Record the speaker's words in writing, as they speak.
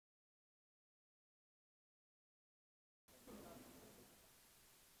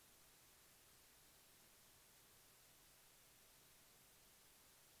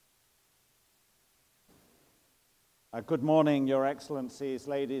Good morning, Your Excellencies,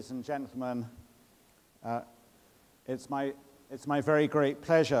 ladies and gentlemen. It's my very great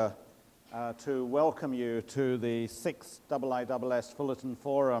pleasure to welcome you to the 6th IISS Fullerton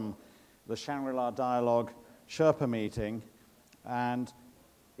Forum, the Shangri-La Dialogue Sherpa meeting, and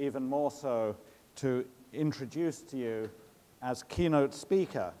even more so to introduce to you as keynote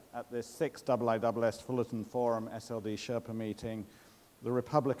speaker at this 6th IISS Fullerton Forum SLD Sherpa meeting, the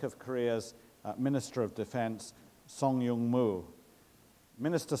Republic of Korea's Minister of Defense, Young-moo.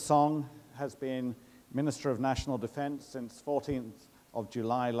 Minister Song has been Minister of National Defense since 14th of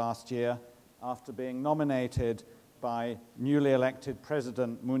July last year after being nominated by newly elected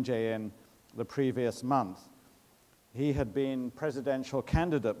President Moon Jae-in the previous month. He had been presidential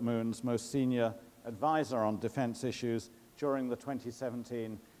candidate Moon's most senior advisor on defense issues during the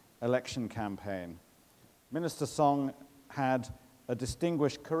 2017 election campaign. Minister Song had a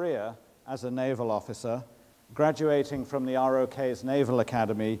distinguished career as a naval officer, graduating from the ROK's Naval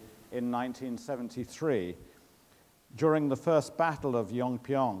Academy in 1973. During the first Battle of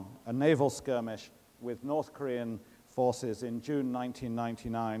Yongpyong, a naval skirmish with North Korean forces in June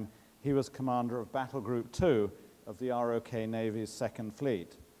 1999, he was commander of Battle Group 2 of the ROK Navy's Second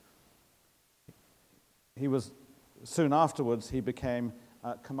Fleet. Soon afterwards, he became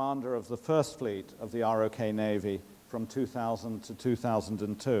commander of the First Fleet of the ROK Navy from 2000 to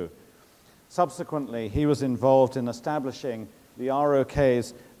 2002. Subsequently, he was involved in establishing the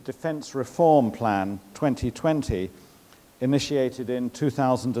ROK's Defense Reform Plan 2020, initiated in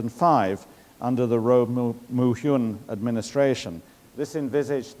 2005 under the Roh Moo-hyun administration. This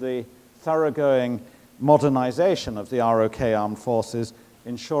envisaged the thoroughgoing modernization of the ROK armed forces,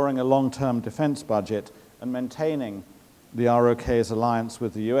 ensuring a long-term defense budget and maintaining the ROK's alliance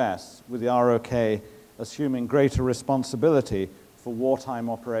with the US, with the ROK assuming greater responsibility for wartime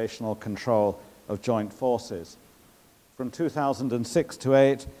operational control of joint forces. From 2006 to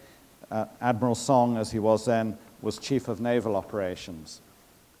 2008, Admiral Song, as he was then, was Chief of Naval Operations.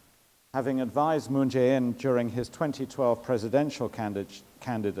 Having advised Moon Jae-in during his 2012 presidential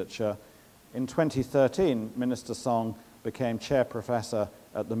candidature, in 2013, Minister Song became chair professor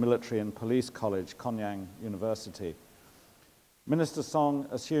at the Military and Police College, Konyang University. Minister Song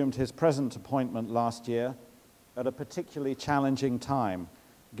assumed his present appointment last year at a particularly challenging time,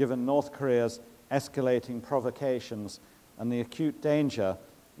 given North Korea's escalating provocations and the acute danger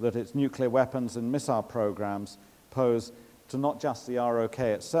that its nuclear weapons and missile programs pose to not just the ROK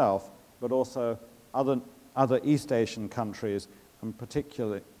itself, but also other East Asian countries, and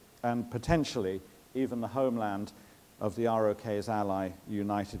potentially even the homeland of the ROK's ally, the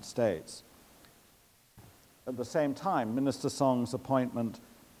United States. At the same time, Minister Song's appointment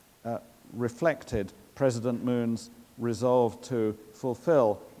reflected President Moon's resolve to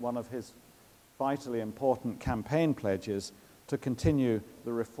fulfill one of his vitally important campaign pledges to continue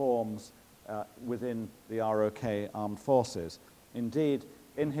the reforms within the ROK armed forces. Indeed,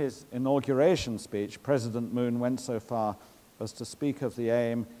 in his inauguration speech, President Moon went so far as to speak of the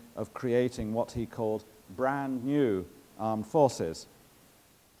aim of creating what he called brand new armed forces.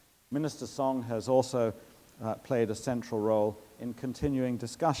 Minister Song has also played a central role in continuing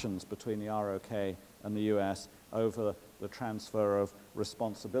discussions between the ROK and the US over the transfer of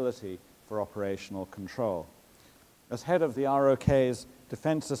responsibility for operational control. As head of the ROK's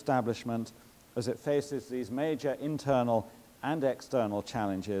defense establishment, as it faces these major internal and external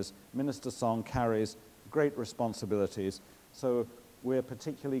challenges, Minister Song carries great responsibilities, so we're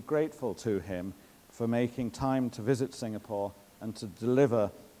particularly grateful to him for making time to visit Singapore and to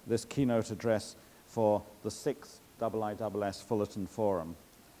deliver this keynote address for the 6th IISS Fullerton Forum.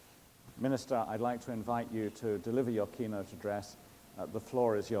 Minister, I'd like to invite you to deliver your keynote address. The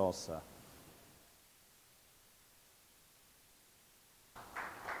floor is yours, sir.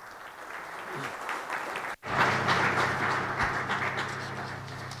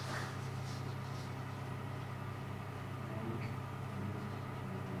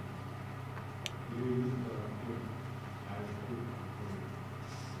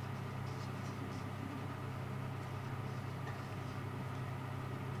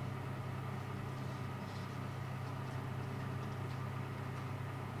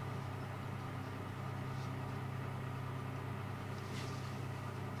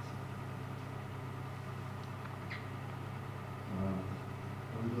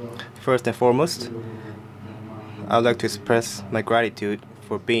 First and foremost, I would like to express my gratitude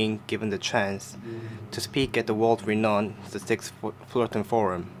for being given the chance to speak at the world-renowned 6th Fullerton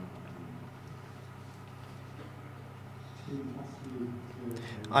Forum.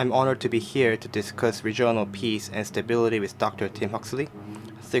 I'm honored to be here to discuss regional peace and stability with Dr. Tim Huxley,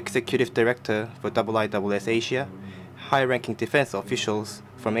 the Executive Director for IISS Asia high-ranking defense officials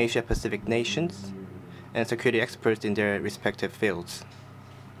from Asia-Pacific nations and security experts in their respective fields.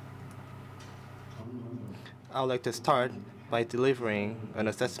 I would like to start by delivering an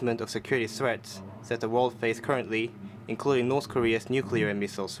assessment of security threats that the world faces currently, including North Korea's nuclear and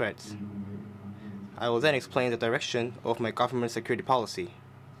missile threats. I will then explain the direction of my government security policy.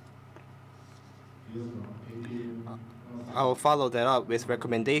 I will follow that up with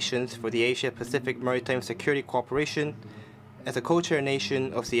recommendations for the Asia-Pacific Maritime Security Cooperation as a co-chair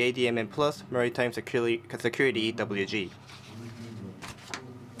nation of the ADMM Plus Maritime Security EWG.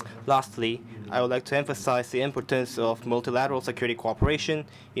 Lastly, I would like to emphasize the importance of multilateral security cooperation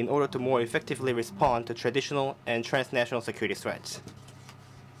in order to more effectively respond to traditional and transnational security threats.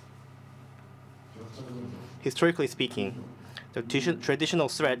 Historically speaking, the traditional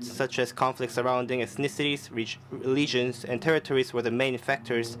threats such as conflicts surrounding ethnicities, religions, and territories were the main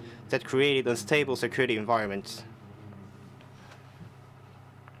factors that created unstable security environments.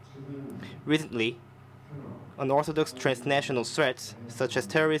 Recently, unorthodox transnational threats such as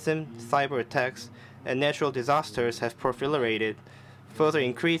terrorism, cyber attacks, and natural disasters have proliferated, further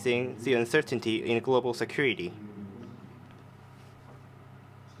increasing the uncertainty in global security.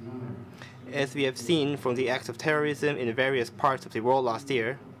 As we have seen from the acts of terrorism in various parts of the world last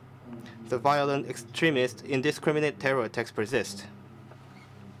year, the violent, extremist, indiscriminate terror attacks persist.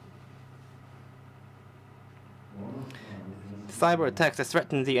 Cyber attacks that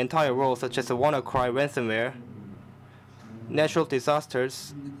threaten the entire world, such as the WannaCry ransomware, natural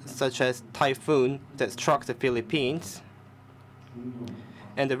disasters such as typhoon that struck the Philippines,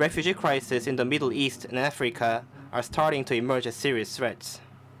 and the refugee crisis in the Middle East and Africa are starting to emerge as serious threats.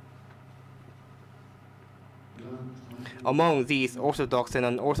 Among these orthodox and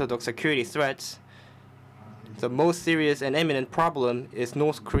unorthodox security threats, the most serious and imminent problem is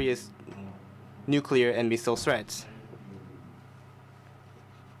North Korea's nuclear and missile threats.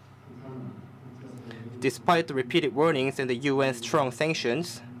 Despite the repeated warnings and the UN's strong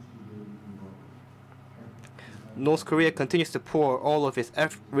sanctions, North Korea continues to pour all of its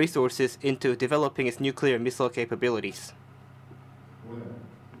resources into developing its nuclear missile capabilities.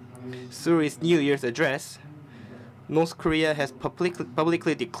 Through its New Year's address, North Korea has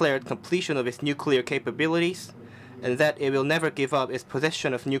publicly declared completion of its nuclear capabilities and that it will never give up its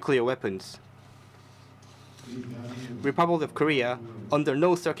possession of nuclear weapons. Republic of Korea, under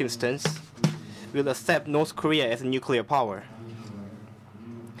no circumstance, will accept North Korea as a nuclear power.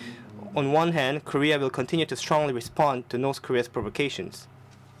 On one hand, Korea will continue to strongly respond to North Korea's provocations.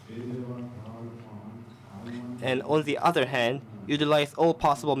 And on the other hand, utilize all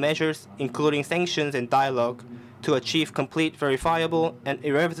possible measures, including sanctions and dialogue, to achieve complete, verifiable, and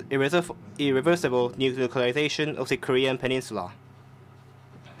irreversible denuclearization of the Korean Peninsula.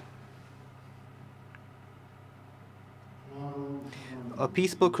 A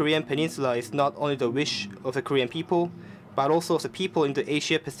peaceful Korean Peninsula is not only the wish of the Korean people, but also of the people in the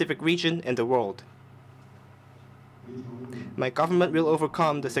Asia-Pacific region and the world. My government will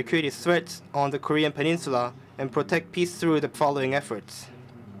overcome the security threats on the Korean Peninsula and protect peace through the following efforts.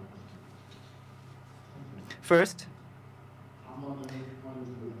 First,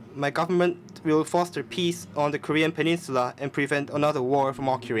 my government will foster peace on the Korean Peninsula and prevent another war from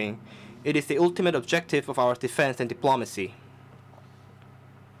occurring. It is the ultimate objective of our defense and diplomacy.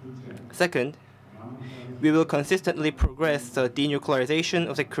 Second, we will consistently progress the denuclearization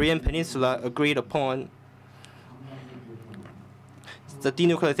of the Korean Peninsula agreed upon. The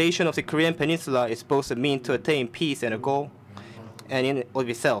denuclearization of the Korean Peninsula is both a means to attain peace and a goal, and in of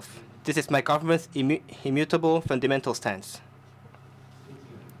itself. This is my government's immutable fundamental stance.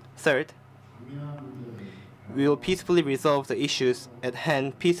 Third, we will peacefully resolve the issues at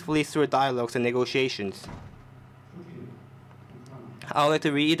hand peacefully through dialogues and negotiations. I would like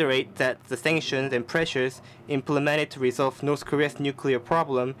to reiterate that the sanctions and pressures implemented to resolve North Korea's nuclear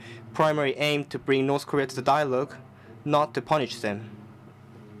problem primarily aim to bring North Korea to the dialogue, not to punish them.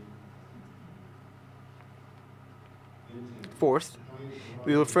 Fourth,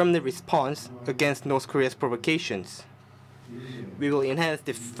 we will firmly respond against North Korea's provocations. We will enhance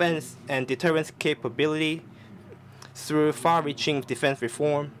defense and deterrence capability through far-reaching defense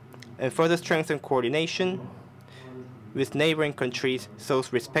reform and further strengthen coordination with neighboring countries,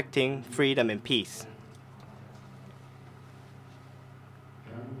 those respecting freedom and peace.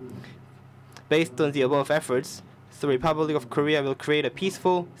 Based on the above efforts, the Republic of Korea will create a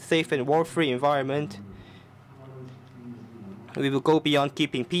peaceful, safe, and war-free environment. We will go beyond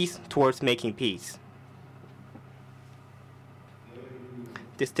keeping peace towards making peace.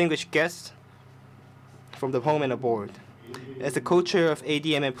 Distinguished guests from the home and abroad, as the co-chair of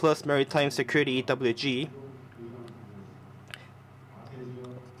ADMM Plus Maritime Security EWG,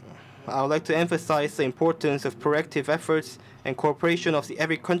 I would like to emphasize the importance of proactive efforts and cooperation of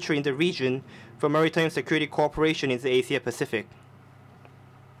every country in the region for maritime security cooperation in the Asia Pacific.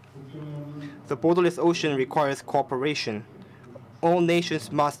 The borderless ocean requires cooperation. All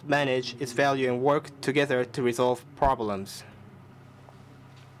nations must manage its value and work together to resolve problems.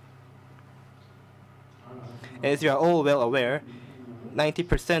 As you are all well aware,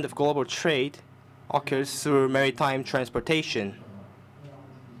 90% of global trade occurs through maritime transportation,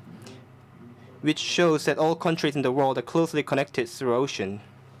 which shows that all countries in the world are closely connected through ocean.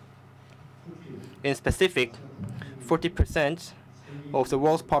 In specific, 40% of the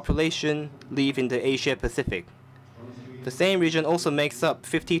world's population live in the Asia Pacific. The same region also makes up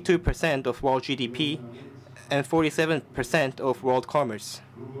 52% of world GDP and 47% of world commerce.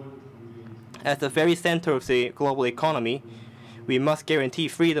 At the very center of the global economy, we must guarantee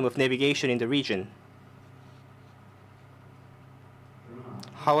freedom of navigation in the region.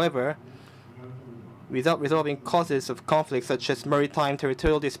 However, without resolving causes of conflicts such as maritime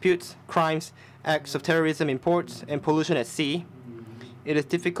territorial disputes, crimes, acts of terrorism in ports, and pollution at sea, it is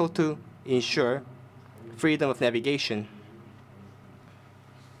difficult to ensure freedom of navigation.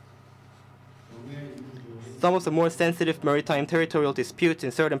 Some of the more sensitive maritime territorial disputes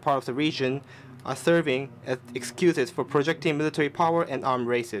in certain parts of the region are serving as excuses for projecting military power and armed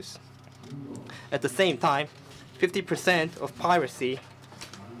races. At the same time, 50% of piracy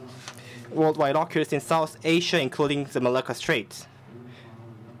worldwide occurs in South Asia, including the Malacca Straits.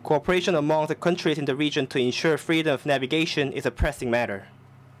 Cooperation among the countries in the region to ensure freedom of navigation is a pressing matter.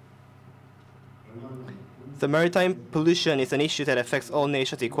 The maritime pollution is an issue that affects all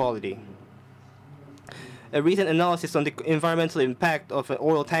nations equally. A recent analysis on the environmental impact of an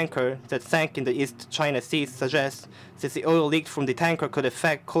oil tanker that sank in the East China Sea suggests that the oil leaked from the tanker could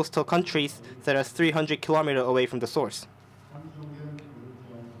affect coastal countries that are 300 kilometers away from the source.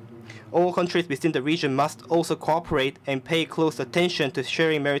 All countries within the region must also cooperate and pay close attention to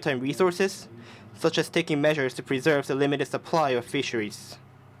sharing maritime resources, such as taking measures to preserve the limited supply of fisheries.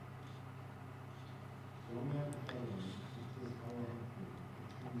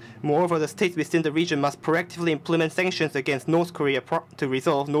 Moreover, the states within the region must proactively implement sanctions against North Korea to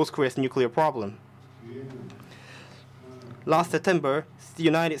resolve North Korea's nuclear problem. Last September, the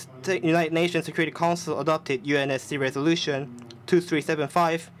United Nations Security Council adopted UNSC Resolution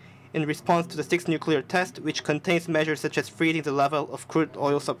 2375 in response to the sixth nuclear test, which contains measures such as freezing the level of crude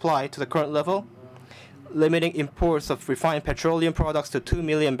oil supply to the current level, limiting imports of refined petroleum products to 2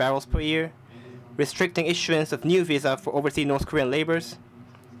 million barrels per year, restricting issuance of new visas for overseas North Korean laborers,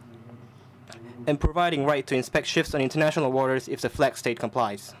 and providing right to inspect ships on international waters if the flag state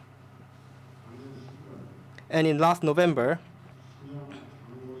complies. And in last November,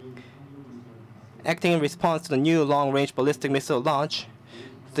 acting in response to the new long-range ballistic missile launch,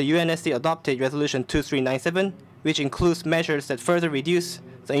 the UNSC adopted Resolution 2397, which includes measures that further reduce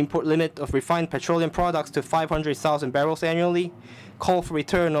the import limit of refined petroleum products to 500,000 barrels annually, call for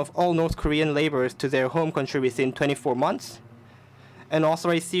return of all North Korean laborers to their home country within 24 months, and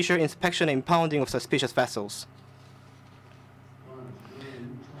authorize seizure, inspection, and impounding of suspicious vessels.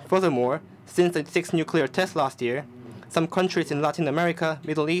 Furthermore, since the sixth nuclear test last year, some countries in Latin America,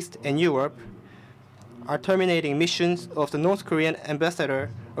 Middle East, and Europe are terminating missions of the North Korean ambassador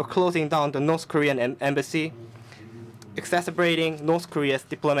or closing down the North Korean embassy, exacerbating North Korea's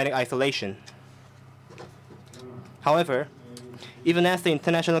diplomatic isolation. However, even as the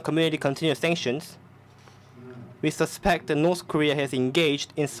international community continues sanctions, we suspect that North Korea has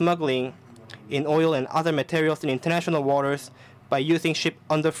engaged in smuggling in oil and other materials in international waters by using ships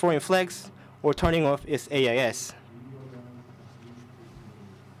under foreign flags or turning off its IISS.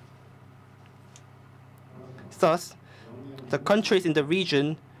 Thus, the countries in the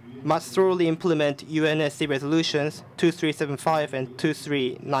region must thoroughly implement UNSC resolutions 2375 and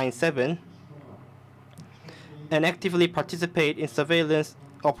 2397 and actively participate in surveillance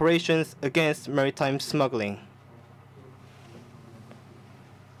operations against maritime smuggling.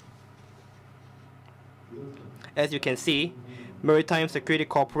 As you can see, maritime security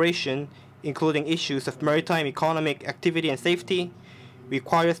cooperation, including issues of maritime economic activity and safety,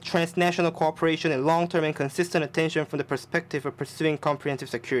 requires transnational cooperation and long-term and consistent attention from the perspective of pursuing comprehensive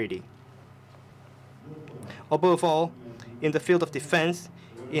security. Above all, in the field of defense,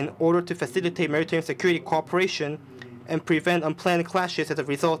 in order to facilitate maritime security cooperation and prevent unplanned clashes as a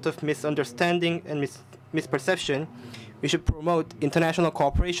result of misunderstanding and misperception, we should promote international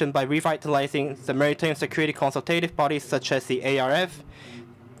cooperation by revitalizing the maritime security consultative bodies such as the ARF,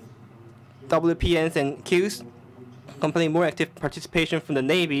 WPNs, and Qs, compelling more active participation from the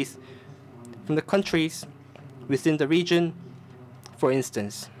navies, from the countries within the region, for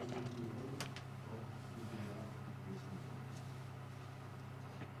instance.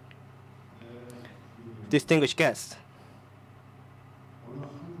 Distinguished guests,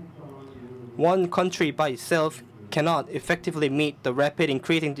 one country by itself cannot effectively meet the rapid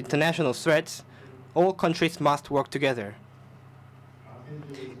increasing international threats. All countries must work together.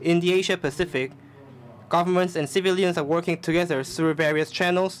 In the Asia-Pacific, governments and civilians are working together through various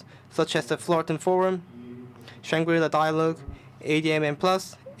channels, such as the Fullerton Forum, Shangri-La Dialogue, ADMM+,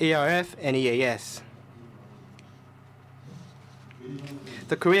 ARF, and EAS.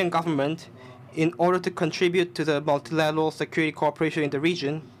 The Korean government, in order to contribute to the multilateral security cooperation in the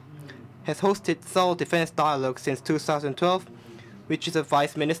region, has hosted Seoul Defense Dialogue since 2012, which is a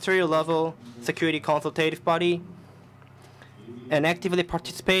vice-ministerial level security consultative body, and actively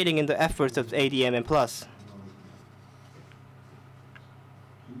participating in the efforts of ADMM+.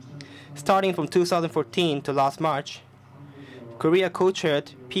 Starting from 2014 to last March, Korea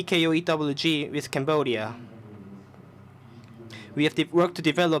co-chaired PKO-EWG with Cambodia. We have worked to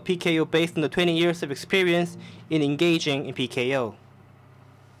develop PKO based on the 20 years of experience in engaging in PKO.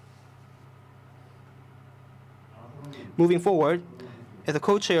 Moving forward, as a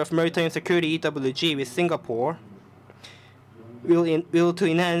co-chair of Maritime Security EWG with Singapore, we will to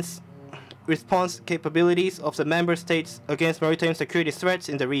enhance response capabilities of the member states against maritime security threats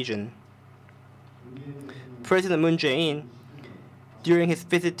in the region. President Moon Jae-in, during his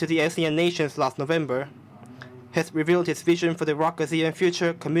visit to the ASEAN nations last November, has revealed his vision for the ROC ASEAN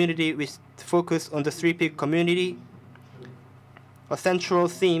future community with focus on the 3P community, a central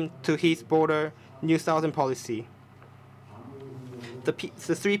theme to his broader New Southern policy. The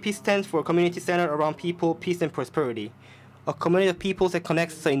 3P stands for community centered around people, peace, and prosperity. A community of peoples that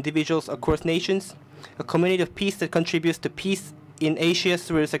connects the individuals across nations. A community of peace that contributes to peace in Asia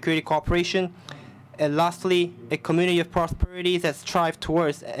through security cooperation. And lastly, a community of prosperity that strive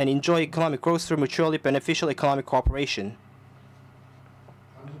towards and enjoy economic growth through mutually beneficial economic cooperation.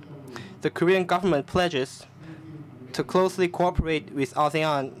 The Korean government pledges to closely cooperate with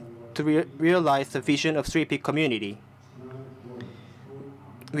ASEAN to realize the vision of 3P community.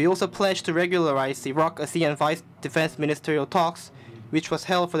 We also pledge to regularize the ROC ASEAN Vice Defense Ministerial Talks, which was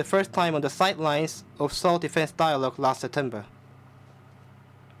held for the first time on the sidelines of Seoul Defense Dialogue last September.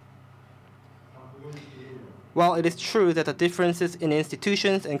 While it is true that the differences in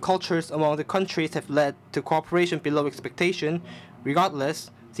institutions and cultures among the countries have led to cooperation below expectation, regardless,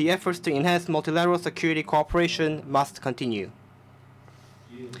 the efforts to enhance multilateral security cooperation must continue.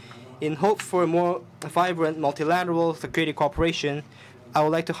 In hope for a more vibrant multilateral security cooperation, I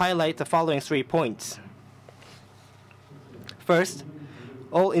would like to highlight the following 3 points. First,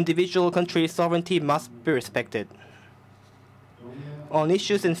 all individual countries' sovereignty must be respected. On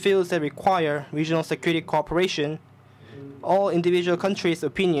issues and fields that require regional security cooperation, all individual countries'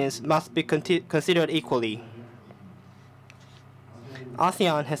 opinions must be considered equally.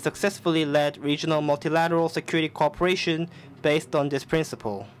 ASEAN has successfully led regional multilateral security cooperation based on this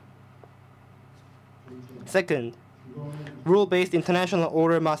principle. Second, rule-based international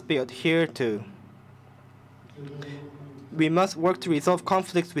order must be adhered to. We must work to resolve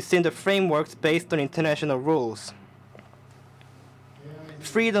conflicts within the frameworks based on international rules.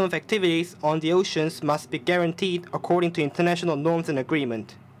 Freedom of activities on the oceans must be guaranteed according to international norms and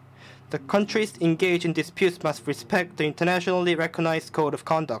agreement. The countries engaged in disputes must respect the internationally recognized code of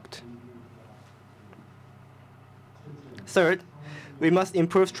conduct. Third, we must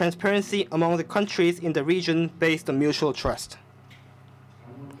improve transparency among the countries in the region based on mutual trust.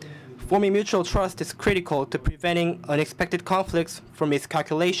 Forming mutual trust is critical to preventing unexpected conflicts from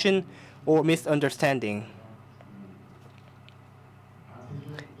miscalculation or misunderstanding.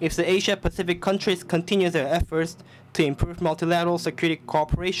 If the Asia-Pacific countries continue their efforts to improve multilateral security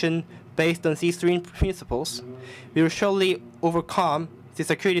cooperation based on these 3 principles, we will surely overcome the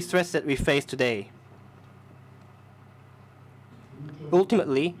security threats that we face today.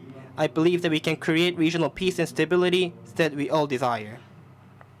 Ultimately, I believe that we can create regional peace and stability that we all desire.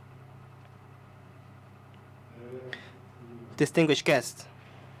 Distinguished guests,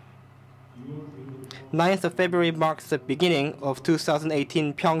 9th of February marks the beginning of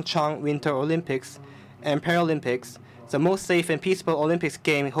 2018 Pyeongchang Winter Olympics and Paralympics, the most safe and peaceful Olympics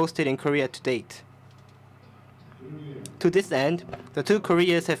game hosted in Korea to date. To this end, the 2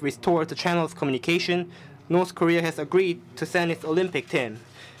 Koreas have restored the channel of communication. North Korea has agreed to send its Olympic team,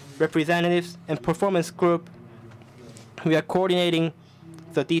 representatives, and performance group. We are coordinating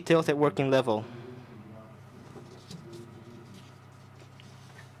the details at working level.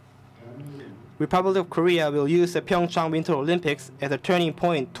 Republic of Korea will use the Pyeongchang Winter Olympics as a turning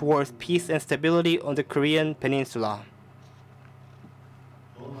point towards peace and stability on the Korean Peninsula.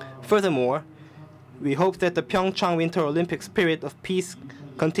 Furthermore, we hope that the Pyeongchang Winter Olympic spirit of peace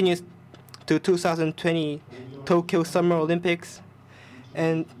continues to 2020 Tokyo Summer Olympics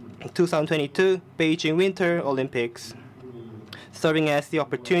and 2022 Beijing Winter Olympics, serving as the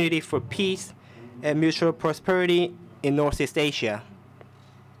opportunity for peace and mutual prosperity in Northeast Asia.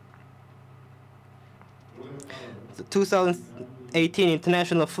 The 2018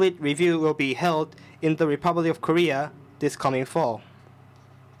 International Fleet Review will be held in the Republic of Korea this coming fall.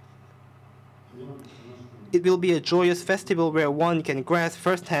 It will be a joyous festival where one can grasp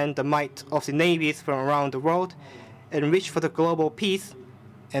firsthand the might of the navies from around the world and reach for the global peace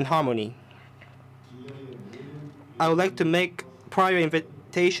and harmony. I would like to make prior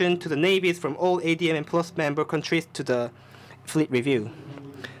invitation to the navies from all ADM and Plus member countries to the Fleet Review.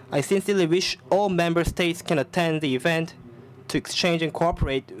 I sincerely wish all member states can attend the event to exchange and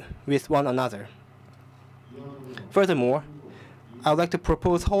cooperate with one another. Furthermore, I would like to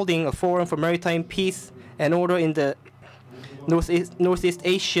propose holding a forum for maritime peace and order in the Northeast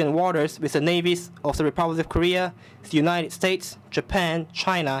Asian waters with the navies of the Republic of Korea, the United States, Japan,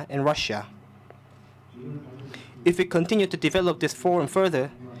 China, and Russia. If we continue to develop this forum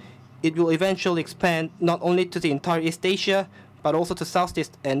further, it will eventually expand not only to the entire East Asia, but also to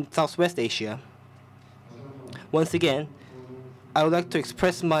Southeast and Southwest Asia. Once again, I would like to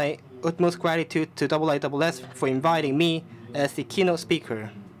express my utmost gratitude to IISS for inviting me as the keynote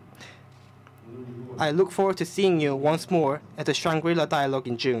speaker. I look forward to seeing you once more at the Shangri-La Dialogue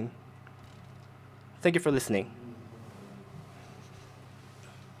in June. Thank you for listening.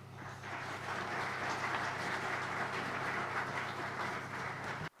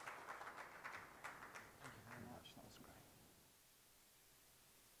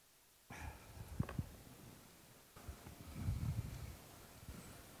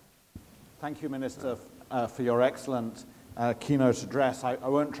 Thank you, Minister, for your excellent keynote address. I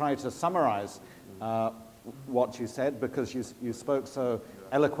won't try to summarize what you said because you spoke so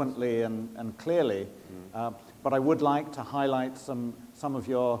eloquently and clearly, but I would like to highlight some of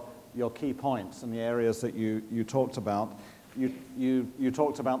your key points in the areas that you talked about. You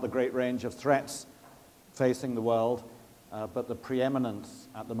talked about the great range of threats facing the world, but the preeminence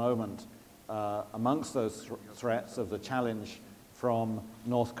at the moment amongst those threats of the challenge from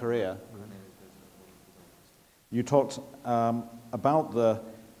North Korea. You talked about the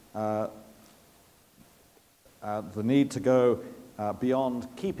need to go beyond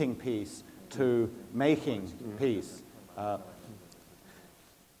keeping peace to making peace.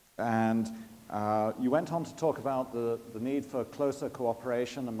 And you went on to talk about the need for closer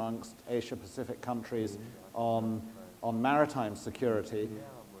cooperation amongst Asia-Pacific countries on maritime security.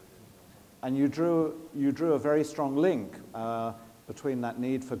 And you drew a very strong link between that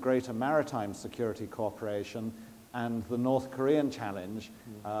need for greater maritime security cooperation and the North Korean challenge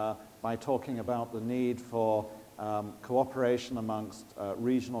by talking about the need for cooperation amongst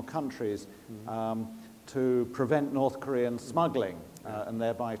regional countries to prevent North Korean smuggling and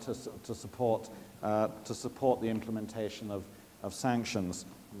thereby to support the implementation of sanctions.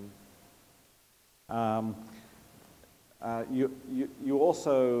 You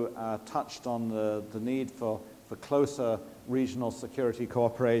also touched on the need for closer regional security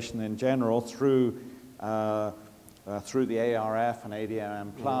cooperation in general through the ARF and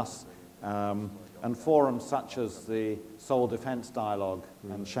ADM Plus and forums such as the Seoul Defense Dialogue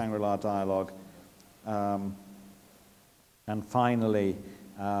and Shangri-La Dialogue. And finally,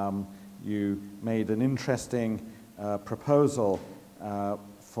 you made an interesting proposal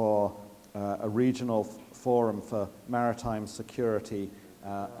for a regional forum for maritime security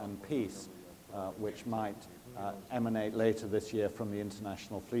and peace, which might emanate later this year from the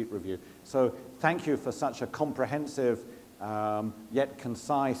International Fleet Review. So thank you for such a comprehensive yet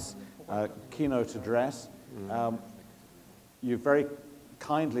concise keynote address. You very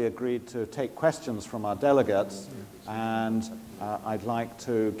kindly agreed to take questions from our delegates, and I'd like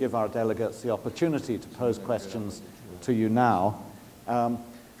to give our delegates the opportunity to pose questions to you now.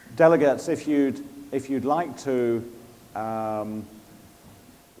 Delegates, if you'd like to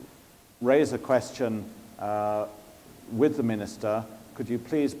raise a question with the Minister, could you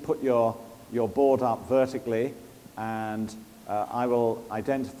please put your board up vertically, and I will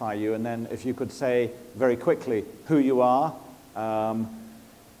identify you, and then if you could say very quickly who you are,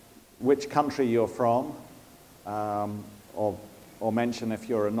 which country you're from, or mention if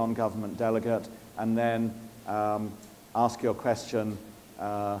you're a non-government delegate, and then ask your question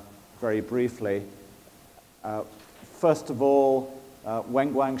very briefly. First of all,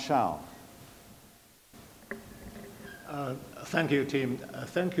 Wen Guangshao. Thank you, Tim.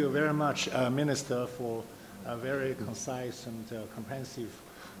 Thank you very much, Minister, for a very concise and comprehensive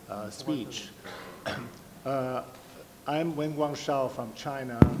speech. I'm Wen Guangshao from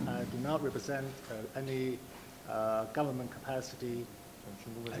China. I do not represent any government capacity.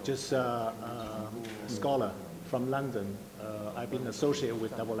 I'm just a scholar from London. I've been associated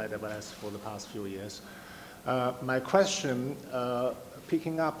with IISS for the past few years. My question,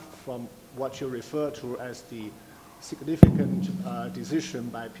 picking up from what you refer to as the significant decision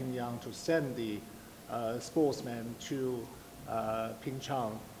by Pyongyang to send the sportsmen to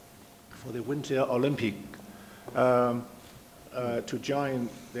Pyeongchang for the Winter Olympic to join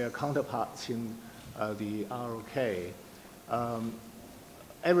their counterparts in the ROK.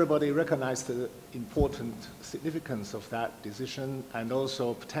 Everybody recognized the important significance of that decision and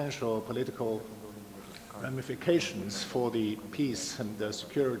also potential political ramifications for the peace and the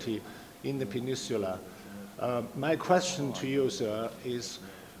security in the peninsula. My question to you, sir, is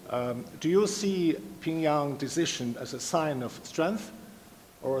do you see Pyongyang decision as a sign of strength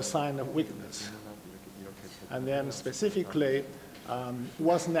or a sign of weakness? And then specifically,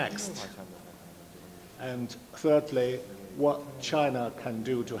 what's next? And thirdly, what China can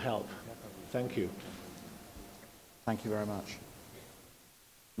do to help? Thank you. Thank you very much.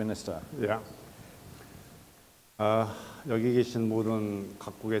 Minister. Yeah. 여기 계신 모든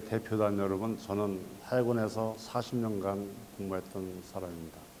각국의 대표단 여러분, 저는 해군에서 40년간 근무했던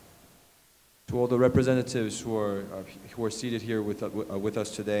사람입니다. To all the representatives who are seated here with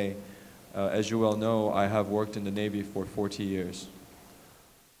us today, as you well know, I have worked in the Navy for 40 years.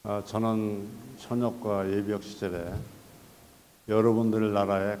 저는 현역과 예비역 시절에 여러분들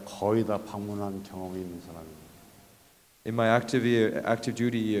나라에 거의 다 방문한 경험이 있는 사람입니다. In my active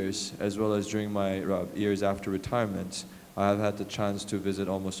duty years, as well as during my years after retirement, I have had the chance to visit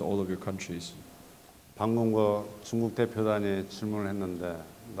almost all of your countries. 방금 중국 대표단이 질문을 했는데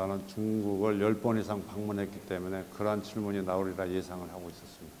나는 중국을 10번 이상 방문했기 때문에 그러한 질문이 나오리라 예상을 하고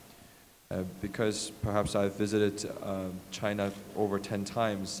있었습니다. Because perhaps I've visited China over 10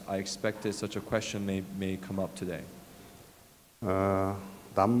 times, I expected such a question may come up today.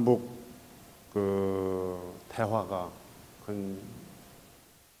 남북 대화가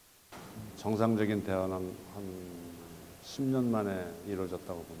정상적인 대화는 한 10년 만에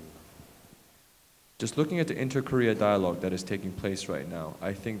이루어졌다고 봅니다. Just looking at the inter-Korea dialogue that is taking place right now,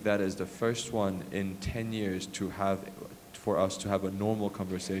 I think that is the first one in 10 years for us to have a normal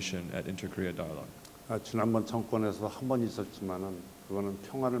conversation at inter-Korea dialogue. 지난번 정권에서 한 번 있었지만은 그거는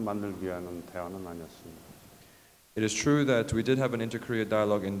평화를 만들기 위한 대화는 아니었습니다. It is true that we did have an inter-Korea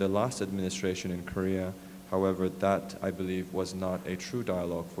dialogue in the last administration in Korea. However, that I believe was not a true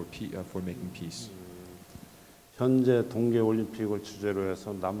dialogue for making peace. 현재 동계 올림픽을 주제로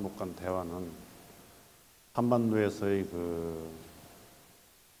해서 남북 간 대화는 한반도에서의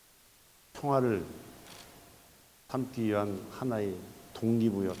평화를 삼기 위한 하나의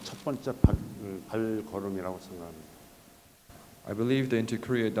동기부여 첫 번째 발걸음이라고 생각합니다. I believe the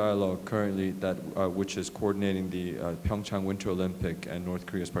inter-Korea dialogue currently which is coordinating the Pyeongchang Winter Olympic and North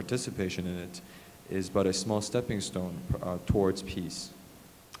Korea's participation in it is but a small stepping stone towards peace.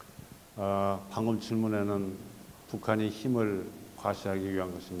 방금 질문에는 북한이 힘을 과시하기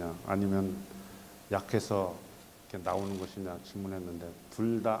위한 것이냐 아니면 약해서 이렇게 나오는 것이냐 질문했는데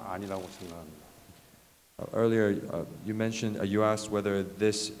둘 다 아니라고 생각합니다. Earlier, you asked whether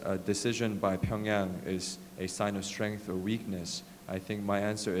this decision by Pyongyang is a sign of strength or weakness. I think my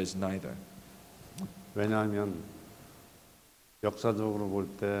answer is neither. 왜냐하면 역사적으로 볼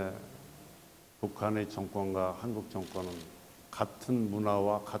때 북한의 정권과 한국 정권은 같은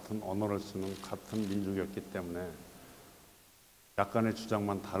문화와 같은 언어를 쓰는 같은 민족이었기 때문에 약간의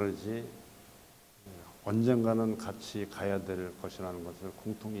주장만 다르지 언젠가는 같이 가야 될 것이라는 것을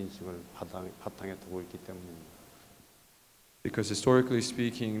공통 인식을 바탕에 두고 있기 때문입니다. Because historically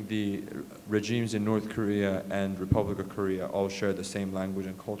speaking, the regimes in North Korea and Republic of Korea all share the same language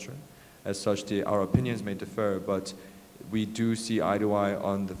and culture. As such, our opinions may differ, but we do see eye to eye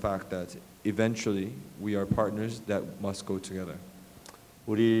on the fact that eventually we are partners that must go together.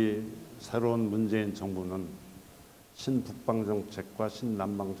 우리 새로운 문재인 정부는 신북방 정책과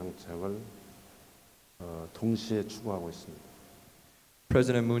신남방 정책을 동시에 추구하고 있습니다.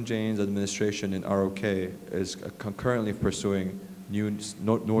 President Moon Jae-in's administration in ROK is concurrently pursuing new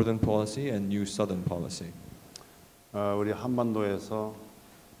northern policy and new southern policy. 우리 한반도에서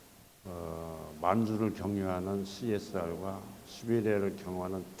만주를 경유하는 CSR과 시베리아를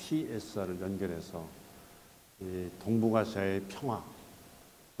경유하는 TSR을 연결해서 이 동북아시아의 평화,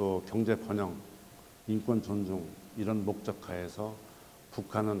 또 경제 번영, 인권 존중 이런 목적하에서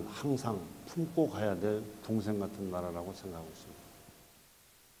북한은 항상 품고 가야 될 동생 같은 나라라고 생각하고 있습니다.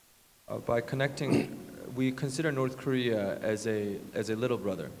 By connecting we consider North Korea as a little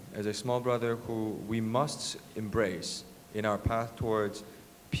brother, as a small brother who we must embrace in our path towards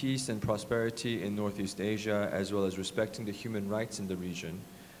peace and prosperity in Northeast Asia, as well as respecting the human rights in the region,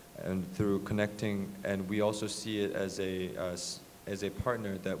 and through connecting. And we also see it as a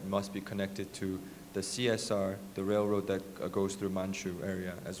partner that must be connected to the CSR, the railroad that goes through Manchu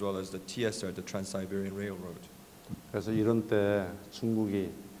area, as well as the TSR, the Trans-Siberian Railroad. 그래서 이런 때 중국이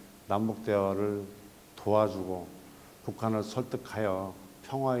남북 대화를 도와주고 북한을 설득하여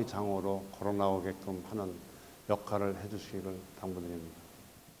평화의 장으로 걸어나오게끔 하는 역할을 해주시기를 당부드립니다.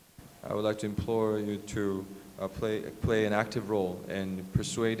 I would like to implore you to play an active role in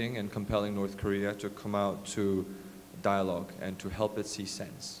persuading and compelling North Korea to come out to dialogue and to help it see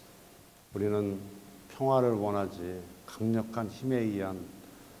sense. 우리는 평화를 원하지 강력한 힘에 의한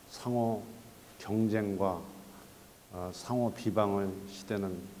상호 경쟁과 상호 비방의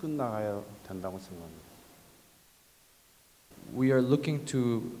시대는 끝나가야 된다고 생각합니다. We are looking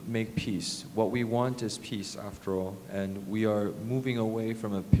to make peace. What we want is peace after all, and we are moving away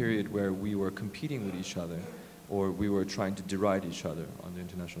from a period where we were competing with each other or we were trying to deride each other on the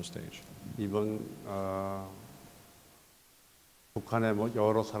international stage. 이번 북한의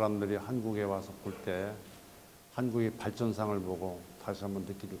여러 사람들이 한국에 와서 볼 때 한국의 발전상을 보고 다시 한번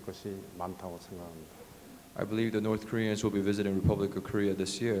느낄 것이 많다고 생각합니다. I believe the North Koreans who will be visiting Republic of Korea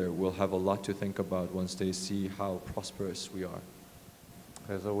this year will have a lot to think about once they see how prosperous we are.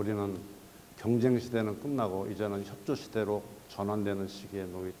 그래서 우리는 경쟁 시대는 끝나고 이제는 협조 시대로 전환되는 시기에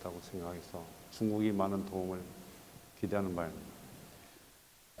놓여 있다고 생각해서 중국이 많은 도움을 기대하는 바입니다.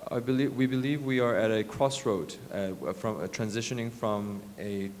 We believe we are at a crossroad, from transitioning from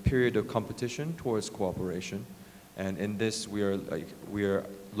a period of competition towards cooperation, and in this we are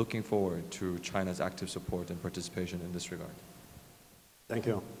looking forward to China's active support and participation in this regard. Thank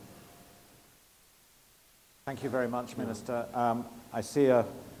you. Thank you very much, Minister. I see a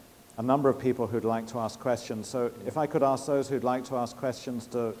number of people who'd like to ask questions. So if I could ask those who'd like to ask questions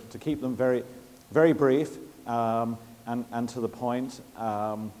to keep them very, very brief and to the point,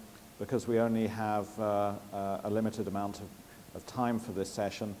 because we only have a limited amount of time for this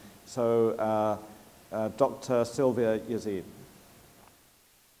session. So Dr. Sylvia Yazid.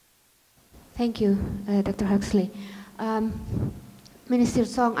 Thank you, Dr. Huxley. Minister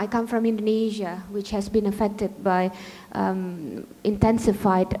Song, I come from Indonesia, which has been affected by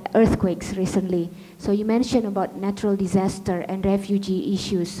intensified earthquakes recently. So you mentioned about natural disaster and refugee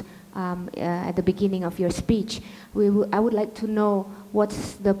issues at the beginning of your speech. I would like to know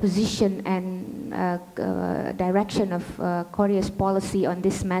what's the position and direction of Korea's policy on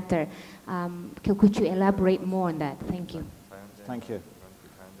this matter. Could you elaborate more on that? Thank you. Thank you.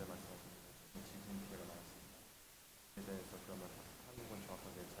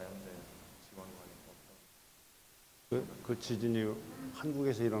 그 지진이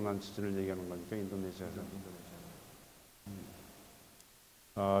한국에서 일어난 지진을 얘기하는 거니까 인도네시아에서.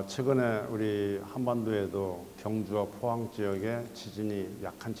 최근에 우리 한반도에도 경주와 포항 지역에 지진이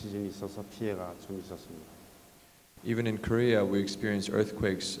약한 지진이 있어서 피해가 좀 있었습니다. Even in Korea, we experienced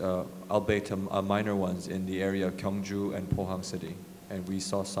earthquakes, albeit minor ones, in the area of Gyeongju and Pohang City, and we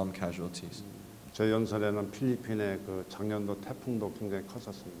saw some casualties. 제 연설에는 필리핀의 그 작년도 태풍도 굉장히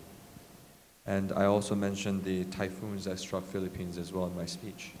컸었습니다. And I also mentioned the typhoons that struck Philippines as well in my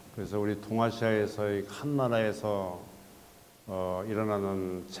speech. 그래서 우리 동아시아에서의 한 나라에서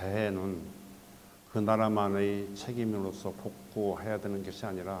일어나는 재해는 그 나라만의 책임으로서 복구해야 되는 것이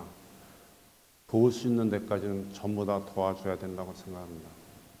아니라 도울 수 있는 데까지는 전부 다 도와줘야 된다고 생각합니다.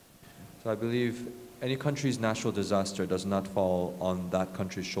 So I believe any country's natural disaster does not fall on that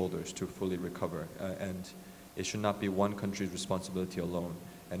country's shoulders to fully recover, and it should not be one country's responsibility alone,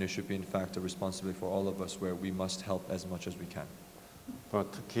 and it should be in fact a responsibility for all of us where we must help as much as we can.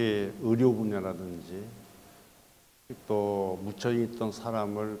 특히 의료 분야라든지 또 묻혀있던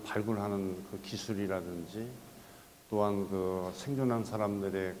사람을 발굴하는 그 기술이라든지 또한 그 생존한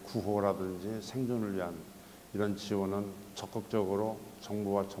사람들의 구호라든지 생존을 위한 이런 지원은 적극적으로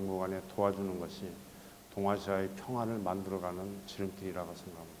정부와 정부 간에 도와주는 것이 동아시아의 평화를 만들어가는 지름길이라고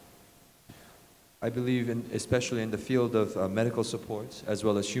생각합니다. I believe, especially in the field of medical support, as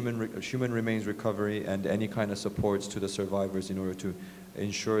well as human remains recovery and any kind of supports to the survivors in order to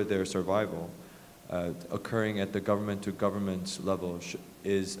ensure their survival, occurring at the government-to-government level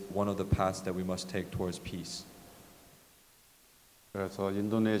is one of the paths that we must take towards peace. 그래서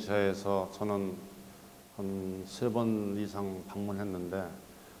인도네시아에서 저는 한 3번 이상 방문했는데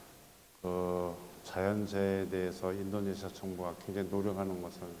그 자연재해에 대해서 인도네시아 정부가 굉장히 노력하는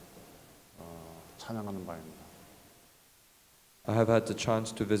것을 찬양하는 바입니다. I have had the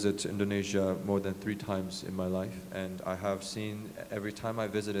chance to visit Indonesia more than 3 times in my life, and I have seen, every time I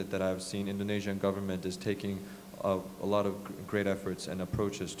visited, that I have seen Indonesian government is taking a lot of great efforts and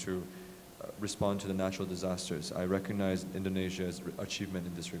approaches to respond to the natural disasters. I recognize Indonesia's achievement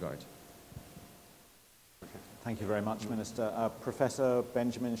in this regard. Thank you very much, Minister. Professor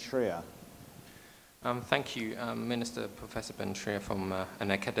Benjamin Shrier. Thank you, Minister Professor Ben Shrier, from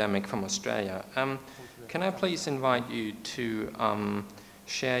an academic from Australia. Can I please invite you to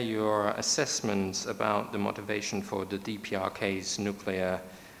share your assessments about the motivation for the DPRK's nuclear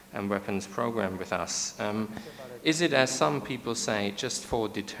and weapons program with us? Is it, as some people say, just for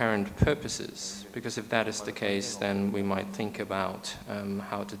deterrent purposes? Because if that is the case, then we might think about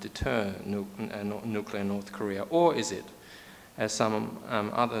how to deter nuclear North Korea. Or is it, as some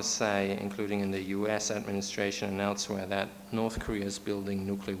others say, including in the US administration and elsewhere, that North Korea is building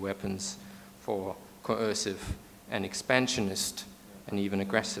nuclear weapons for coercive and expansionist and even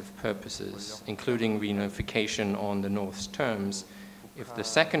aggressive purposes, including reunification on the North's terms? If the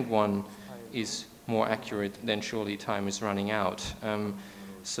second one is more accurate, then surely time is running out.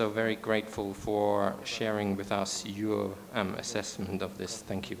 So very grateful for sharing with us your assessment of this.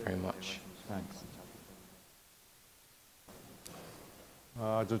 Thank you very much. Thanks.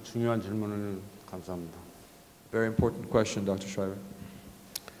 아주 중요한 질문을 감사합니다. Very important question, Dr. Shriver.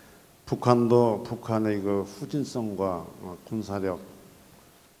 북한도 북한의 그 후진성과 군사력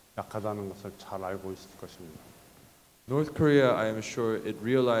약하다는 것을 잘 알고 있을 것입니다. North Korea, I am sure, it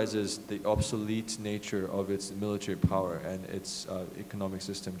realizes the obsolete nature of its military power and its economic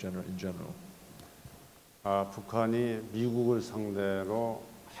system in general. 북한이 미국을 상대로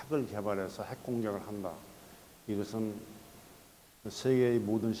핵을 개발해서 핵 공격을 한다. 이것은 세계의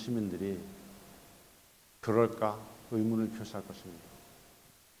모든 시민들이 그럴까 의문을 표시할 것입니다.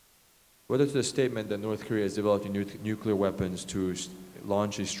 Whether to the statement that North Korea is developing nuclear weapons to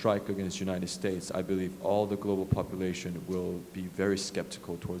launch a strike against the United States, I believe all the global population will be very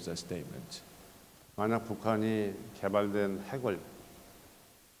skeptical towards that statement. 만약 북한이 개발된 핵을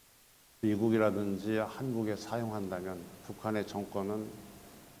미국이라든지 한국에 사용한다면 북한의 정권은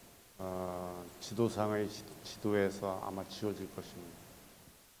지도상의 지도에서 아마 지워질 것입니다.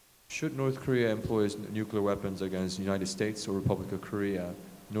 Should North Korea employ nuclear weapons against the United States or Republic of Korea,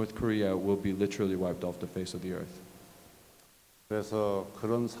 North Korea will be literally wiped off the face of the earth. 그래서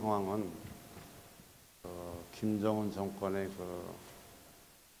그런 상황은 김정은 정권의 그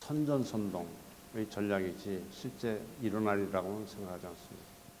선전선동의 전략이지 실제 일어나리라고는 생각하지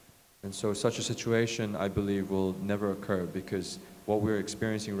않습니다. And so such a situation, I believe, will never occur because what we're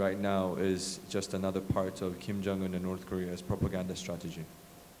experiencing right now is just another part of Kim Jong-un and North Korea's propaganda strategy.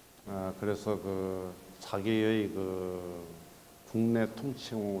 그래서 그 자기의 그 국내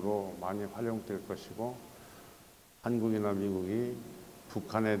통치용으로 많이 활용될 것이고 한국이나 미국이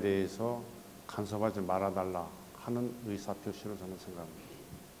북한에 대해서 간섭하지 말아달라 하는 의사 표시로 저는 생각합니다.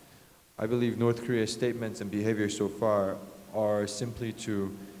 I believe North Korea's statements and behavior so far are simply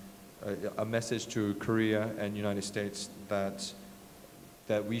to a message to Korea and United States that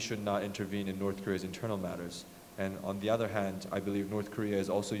we should not intervene in North Korea's internal matters. And on the other hand, I believe North Korea is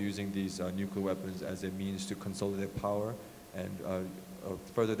also using these nuclear weapons as a means to consolidate power and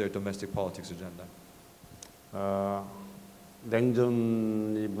further their domestic politics agenda.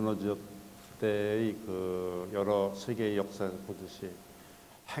 냉전이 무너질 때의 그 여러 세계의 역사에서 보듯이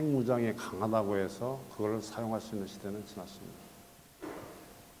핵무장이 강하다고 해서 그걸 사용할 수 있는 시대는 지났습니다.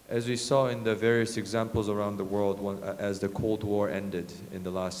 As we saw in the various examples around the world as the Cold War ended in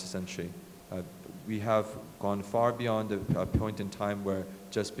the last century, we have gone far beyond a point in time where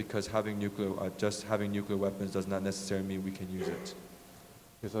just having nuclear weapons does not necessarily mean we can use it.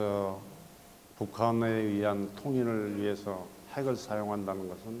 그래서 북한에 의한 통일을 위해서 핵을 사용한다는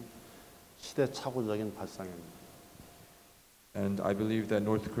것은 시대착오적인 발상입니다. And I believe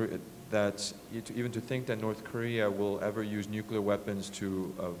that even to think that North Korea will ever use nuclear weapons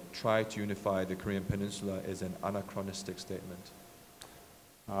to try to unify the Korean Peninsula is an anachronistic statement.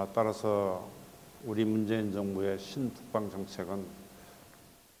 따라서 우리 문재인 정부의 신북방 정책은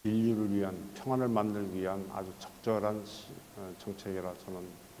인류를 위한 평안을 만들기 위한 아주 적절한 정책이라 저는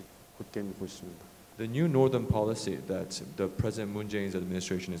굳게 믿고 있습니다. The new northern policy that the President Moon Jae-in's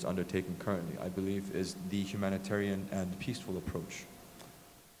administration is undertaking currently, I believe, is the humanitarian and peaceful approach.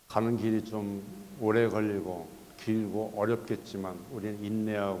 가는 길이 좀 오래 걸리고 길고 어렵겠지만 우리는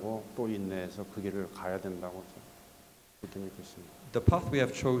인내하고 또 인내해서 그 길을 가야 된다고 그렇게 믿고 있습니다. The path we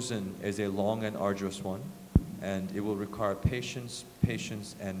have chosen is a long and arduous one, and it will require patience,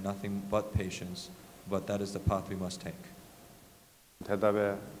 and nothing but patience. But that is the path we must take.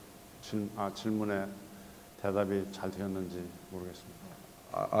 질문에 대답이 잘 되었는지 모르겠습니다.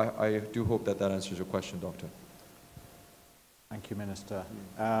 I do hope that that answers your question, Doctor. Thank you, Minister.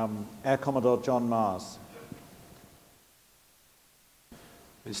 Air Commodore John Mars.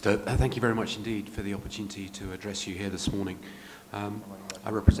 Minister, thank you very much indeed for the opportunity to address you here this morning. I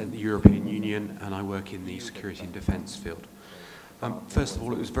represent the European Union and I work in the security and defence field. First of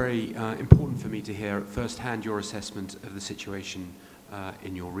all, it was very important for me to hear firsthand your assessment of the situation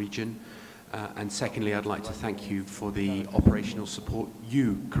in your region. And secondly, I'd like to thank you for the operational support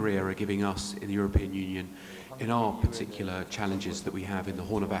you, Korea, are giving us in the European Union in our particular challenges that we have in the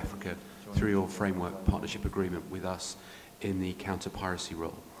Horn of Africa through your framework partnership agreement with us in the counter-piracy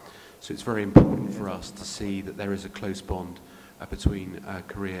role. So it's very important for us to see that there is a close bond between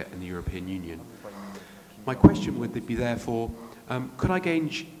Korea and the European Union. My question would be therefore, could I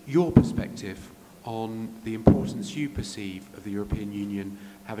gauge your perspective on the importance you perceive of the European Union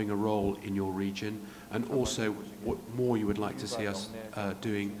having a role in your region, and also what more you would like to see us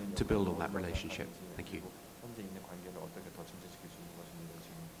doing to build on that relationship? Thank you.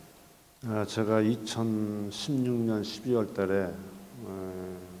 제가 2016년 12월 달에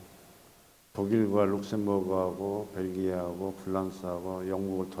독일과 룩셈버그하고 벨기에하고 프랑스하고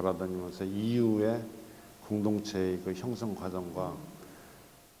영국을 돌아다니면서 EU의 공동체의 그 형성 과정과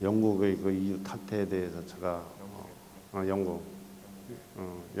영국의 그 EU 탈퇴에 대해서 제가 영국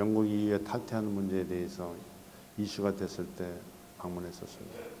EU에 탈퇴하는 문제에 대해서 이슈가 됐을 때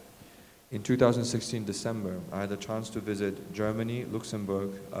방문했었습니다. In 2016 December, I had the chance to visit Germany,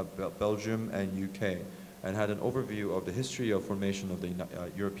 Luxembourg, Belgium, and UK, and had an overview of the history of formation of the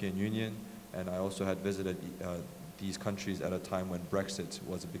European Union. And I also had visited these countries at a time when Brexit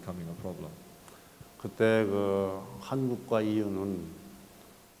was becoming a problem. 그때 그 한국과 EU는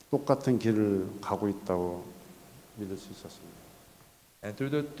똑같은 길을 가고 있다고 믿을 수 있었습니다. And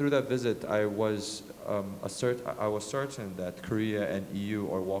through that visit, I was certain that Korea and EU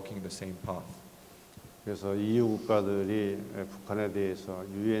are walking the same path. 그래서 EU 국가들이 북한에 대해서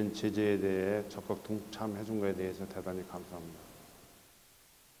유엔 제재에 대해 적극 동참해 준 것에 대해서 대단히 감사합니다.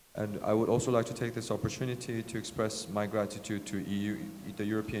 And I would also like to take this opportunity to express my gratitude to the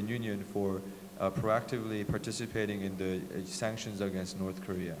European Union for proactively participating in the sanctions against North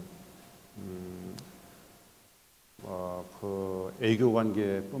Korea. 그 애교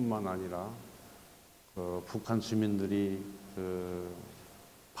관계뿐만 아니라 그 북한 주민들이 그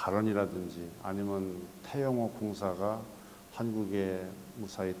발언이라든지 아니면 태영호 공사가 한국에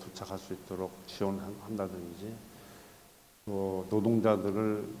무사히 도착할 수 있도록 지원한다든지 또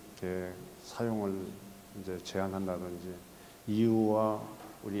노동자들을 이렇게 사용을 이제 제한한다든지 EU와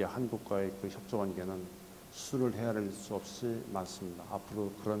우리 한국과의 그 협조 관계는 수를 헤아릴 수 없이 많습니다.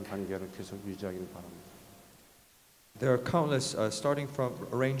 앞으로 그런 관계를 계속 유지하길 바랍니다. There are countless,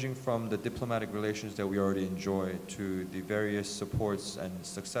 ranging from the diplomatic relations that we already enjoy to the various supports and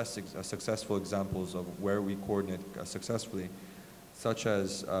successful examples of where we coordinate successfully, such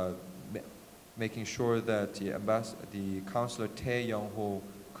as making sure that the Councillor Tae Young-ho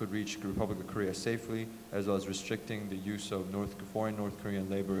could reach the Republic of Korea safely, as well as restricting the use of foreign North Korean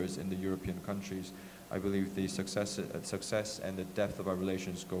laborers in the European countries. I believe the success and the depth of our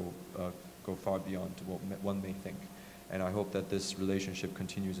relations go far beyond what one may think. And I hope that this relationship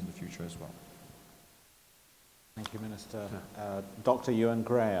continues in the future as well. Thank you, Minister. Dr. Ewan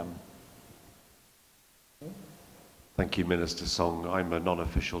Graham. Thank you, Minister Song. I'm a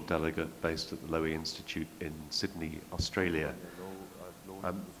non-official delegate based at the Lowy Institute in Sydney, Australia.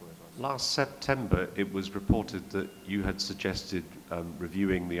 Last September, it was reported that you had suggested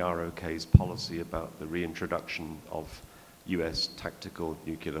reviewing the ROK's policy about the reintroduction of US tactical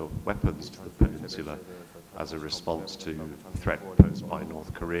nuclear weapons to the peninsula as a response to the threat posed by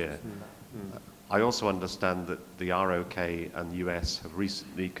North Korea. I also understand that the ROK and the US have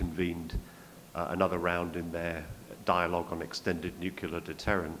recently convened another round in their dialogue on extended nuclear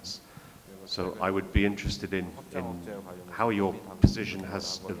deterrence. So I would be interested in how your position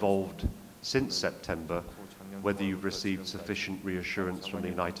has evolved since September, whether you've received sufficient reassurance from the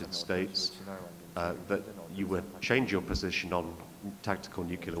United States that you would change your position on tactical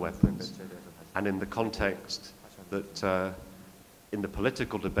nuclear weapons, and in the context that in the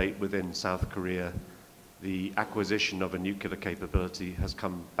political debate within South Korea, the acquisition of a nuclear capability has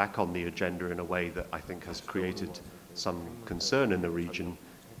come back on the agenda in a way that I think has created some concern in the region.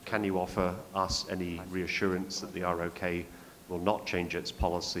 Can you offer us any reassurance that the ROK will not change its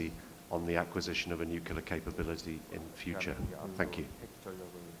policy on the acquisition of a nuclear capability in future? Thank you.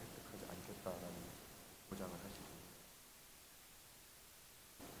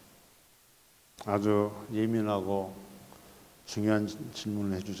 아주 예민하고 중요한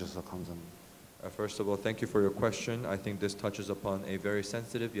질문을 해주셔서 감사합니다. First of all, thank you for your question. I think this touches upon a very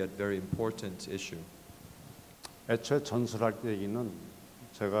sensitive yet very important issue. 애초에 전술할 얘기는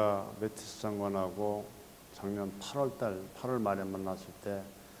제가 매티스 장관하고 작년 8월 말에 만났을 때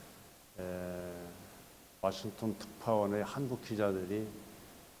워싱턴 특파원의 한국 기자들이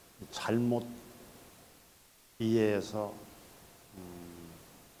잘못 이해해서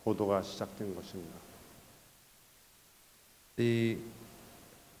보도가 시작된 것입니다.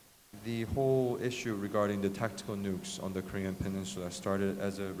 The whole issue regarding the tactical nukes on the Korean Peninsula started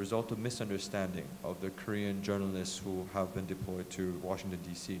as a result of misunderstanding of the Korean journalists who have been deployed to Washington,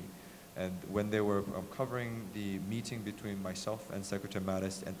 D.C. And when they were covering the meeting between myself and Secretary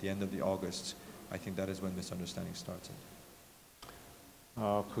Mattis at the end of the August, I think that is when misunderstanding started.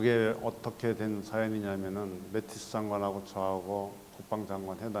 그게 어떻게 된 사연이냐면은 매티스 장관하고 저하고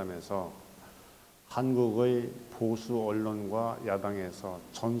국방장관 회담에서 한국의 보수 언론과 야당에서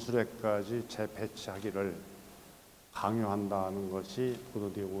전술핵까지 재배치하기를 강요한다는 것이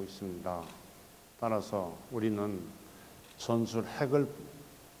보도되고 있습니다. 따라서 우리는 전술핵을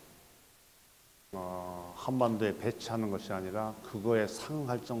한반도에 배치하는 것이 아니라 그거에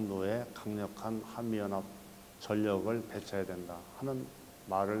상응할 정도의 강력한 한미연합 전력을 배치해야 된다 하는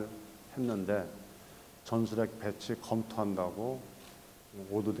말을 했는데 전술핵 배치 검토한다고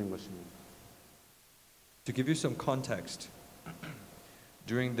오도된 것입니다. To give you some context,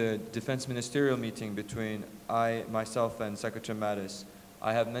 during the defense ministerial meeting between myself and Secretary Mattis,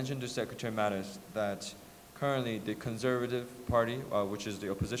 I have mentioned to Secretary Mattis that currently the Conservative Party, which is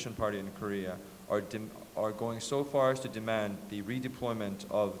the opposition party in Korea, are going so far as to demand the redeployment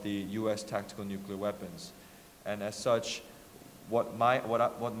of the U.S. tactical nuclear weapons. And as such, what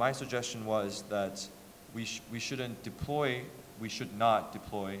my suggestion was that we should not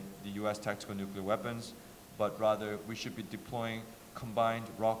deploy the U.S. tactical nuclear weapons, but rather we should be deploying combined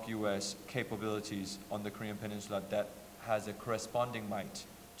ROK-US capabilities on the Korean Peninsula that has a corresponding might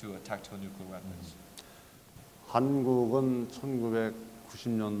to tactical nuclear weapons. 한국은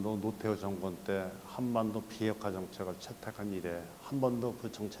 1990년도 노태우 정권 때 한반도 비핵화 정책을 채택한 이래 한 번도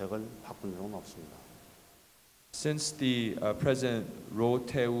그 정책을 바꾼 적은 없습니다. Since the President Roh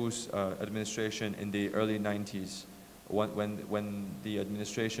Tae-woo's administration in the early 90s, when the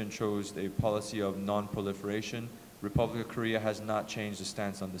administration chose a policy of non-proliferation, Republic of Korea has not changed the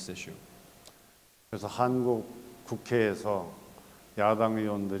stance on this issue. 그래서 한국 국회에서 야당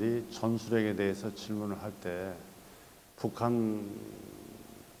의원들이 전술핵에 대해서 질문을 할 때 북한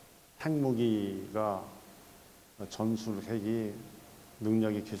핵무기가 전술핵이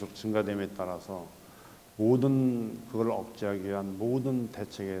능력이 계속 증가됨에 따라서 모든 그걸 억제하기 위한 모든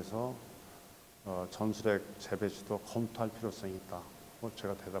대책에서 전술핵 재배치도 검토할 필요성이 있다고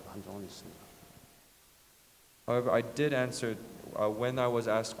제가 대답한 적은 있습니다. However, I did answer when I was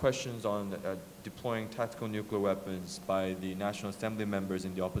asked questions on deploying tactical nuclear weapons by the National Assembly members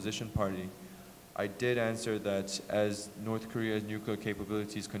in the opposition party. I did answer that as North Korea's nuclear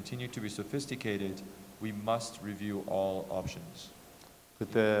capabilities continue to be sophisticated, we must review all options.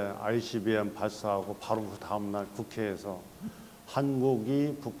 그때 ICBM 발사하고 바로 그 다음 날 국회에서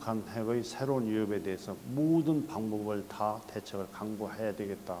한국이 북한 핵의 새로운 위협에 대해서 모든 방법을 다 대책을 강구해야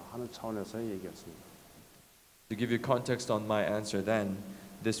되겠다 하는 차원에서의 얘기였습니다. To give you context on my answer then,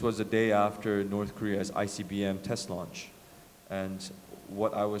 this was the day after North Korea's ICBM test launch. And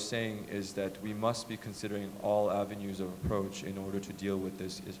what I was saying is that we must be considering all avenues of approach in order to deal with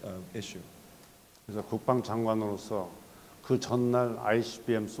this issue. 그래서 국방장관으로서 그 전날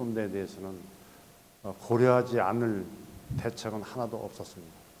ICBM 쏜 데에 대해서는 고려하지 않을 대책은 하나도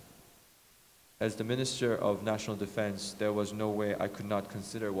없었습니다. As the Minister of National Defense, there was no way I could not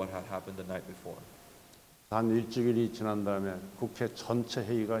consider what had happened the night before. 단 일주일이 지난 다음에 국회 전체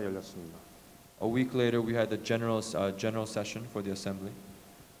회의가 열렸습니다. A week later, we had the general session for the Assembly.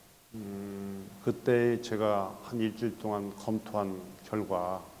 그때 제가 한 일주일 동안 검토한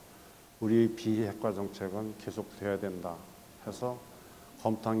결과 우리 비핵화 정책은 계속돼야 된다 해서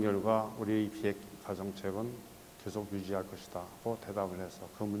검토한 결과 우리 비핵화 정책은 계속 유지할 것이다고 대답을 해서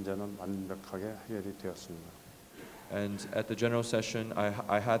그 문제는 완벽하게 해결이 되었습니다. And at the general session,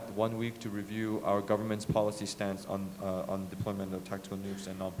 I had 1 week to review our government's policy stance on deployment of tactical nukes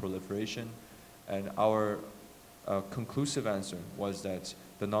and non-proliferation. And our conclusive answer was that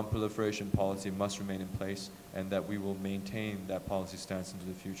the non-proliferation policy must remain in place and that we will maintain that policy stance into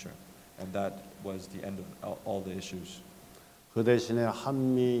the future. And that was the end of all the issues. 그 대신에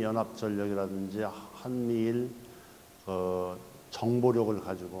한미 연합 전력이라든지 한미일 정보력을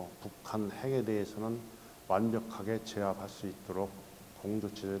가지고 북한 핵에 대해서는 완벽하게 제압할 수 있도록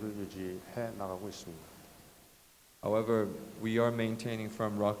공조체제를 유지해 나가고 있습니다. However, we are maintaining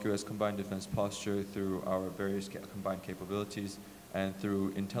firm ROK-US combined defense posture through our various combined capabilities and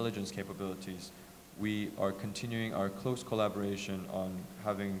through intelligence capabilities. We are continuing our close collaboration on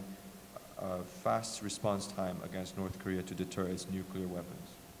having a fast response time against North Korea to deter its nuclear weapons.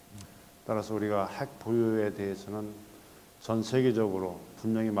 따라서 우리가 핵 보유에 대해서는 전 세계적으로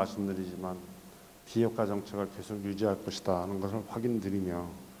분명히 말씀드리지만 비핵화 정책을 계속 유지할 것이다 하는 것을 확인드리며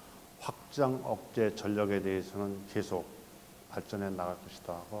확장 억제 전력에 대해서는 계속 발전해 나갈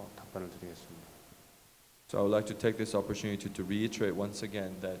것이다 하고 답변을 드리겠습니다. So I would like to take this opportunity to reiterate once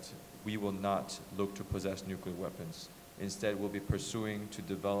again that we will not look to possess nuclear weapons. Instead, we'll be pursuing to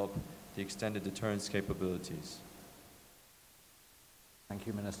develop the extended deterrence capabilities. Thank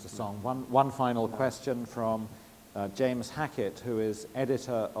you, Minister Song. One final question from James Hackett, who is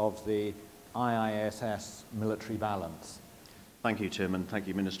editor of the IISS Military Balance. Thank you, Chairman. Thank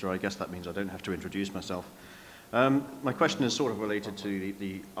you, Minister. I guess that means I don't have to introduce myself. My question is sort of related to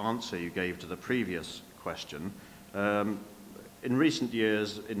the answer you gave to the previous question. In recent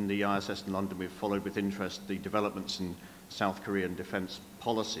years in the ISS in London, we've followed with interest the developments in South Korean defense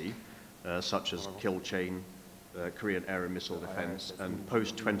policy, such as kill chain, Korean air and missile defense, and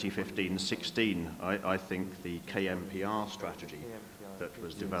post-2015-16, I think the KMPR strategy that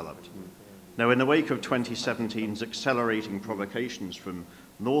was developed. Now, in the wake of 2017's accelerating provocations from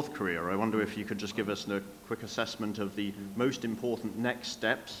North Korea, I wonder if you could just give us a quick assessment of the most important next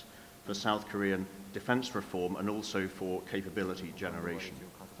steps for South Korean defense reform and also for capability generation.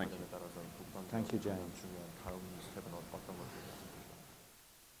 Thank you. Thank you, James.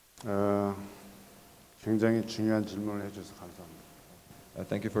 굉장히 중요한 질문을 해주셔서 감사합니다.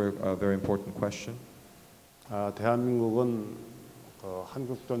 Thank you for a very important question. 대한민국은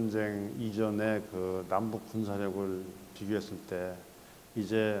한국 전쟁 이전에 그 남북 군사력을 비교했을 때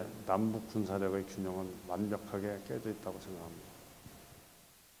이제 남북 군사력의 균형은 완벽하게 깨져 있다고 생각합니다.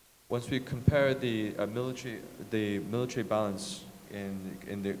 Once we compare the military balance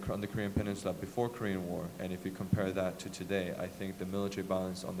on the Korean Peninsula before Korean War, and if you compare that to today, I think the military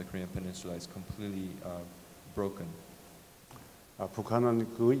balance on the Korean Peninsula is completely broken. 북한은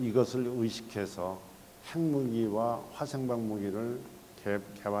이것을 의식해서 핵무기와 화생방 무기를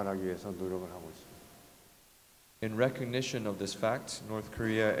개발하기 위해서 노력을 하고 있습니다. In recognition of this fact, North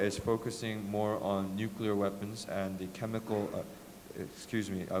Korea is focusing more on nuclear weapons and the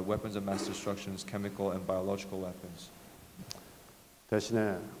weapons of mass destruction, chemical and biological weapons.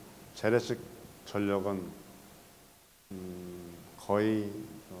 대신에 재래식 전력은 거의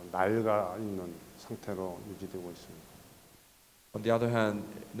낡아 있는 상태로 유지되고 있습니다. On the other hand,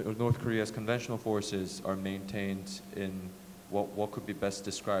 North Korea's conventional forces are maintained in what could be best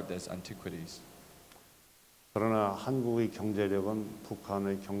described as antiquities. 그러나 한국의 경제력은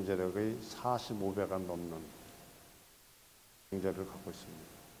북한의 경제력의 45배가 넘는 경제를 갖고 있습니다.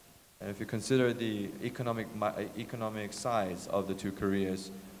 And if you consider the economic size of the two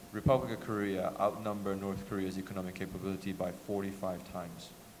Koreas, Republic of Korea outnumber North Korea's economic capability by 45 times.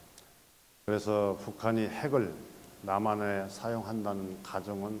 그래서 북한이 핵을 남한에 사용한다는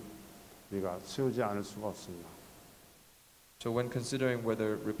가정은 우리가 세우지 않을 수가 없습니다. So when considering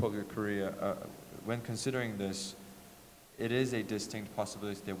whether Republic of Korea, when considering this, it is a distinct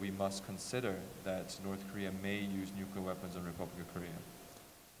possibility that we must consider that North Korea may use nuclear weapons on Republic of Korea.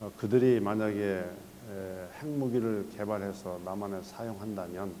 그들이 만약에 핵무기를 개발해서 남한에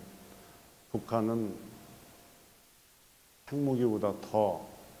사용한다면 북한은 핵무기보다 더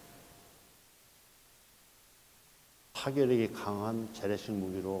파괴력이 강한 재래식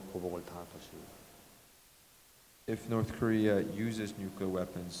무기로 보복을 당할 것입니다. If North Korea uses nuclear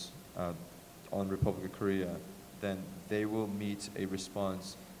weapons on Republic of Korea, then they will meet a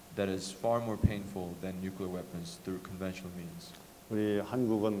response that is far more painful than nuclear weapons through conventional means. 우리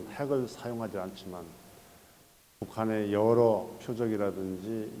한국은 핵을 사용하지 않지만 북한의 여러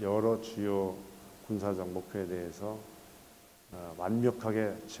표적이라든지 여러 주요 군사적 목표에 대해서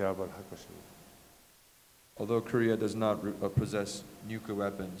완벽하게 제압을 할 것입니다. Although Korea does not possess nuclear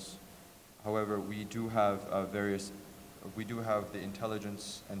weapons, however, we do have the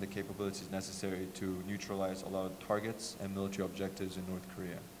intelligence and the capabilities necessary to neutralize a lot of targets and military objectives in North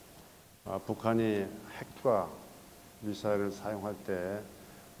Korea. 북한이 핵과 미사일을 사용할 때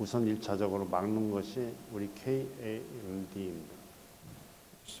우선 1차적으로 막는 것이 우리 KAMD입니다.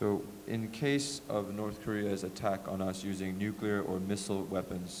 So, in case of North Korea's attack on us using nuclear or missile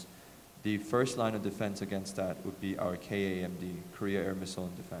weapons, the first line of defense against that would be our KAMD, Korea Air Missile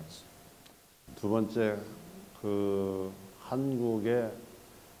and Defense. 두 번째, 한국의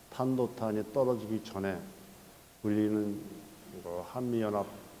탄도탄이 떨어지기 전에 우리는 한미연합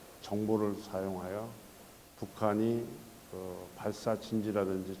정보를 사용하여 북한이 발사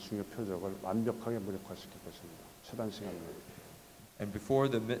진지라든지 중요 표적을 완벽하게 무력화시킬 것입니다. 최단 시간 내에. And before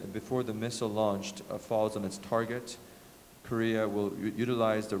the missile launched falls on its target, Korea will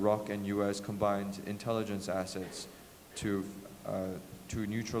utilize the ROK and U.S. combined intelligence assets to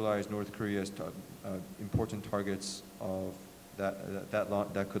neutralize North Korea's important targets of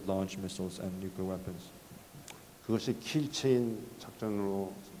that could launch missiles and nuclear weapons. 그것이 킬체인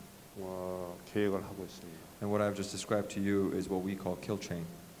작전으로 계획을 하고 있습니다. And what I've just described to you is what we call kill chain.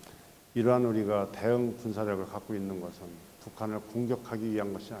 이러한 우리가 대응 군사력을 갖고 있는 것은 북한을 공격하기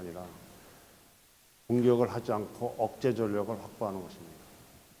위한 것이 아니라 공격을 하지 않고 억제 전력을 확보하는 것입니다.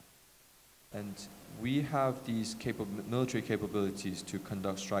 And we have these military capabilities to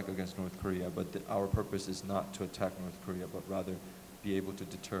conduct strike against North Korea, but our purpose is not to attack North Korea, but rather be able to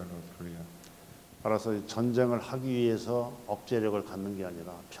deter North Korea. 따라서 전쟁을 하기 위해서 억제력을 갖는 게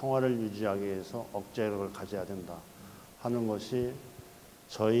아니라 평화를 유지하기 위해서 억제력을 가져야 된다 하는 것이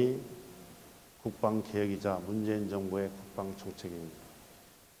저희 국방 계획이자 문재인 정부의 국방 정책입니다.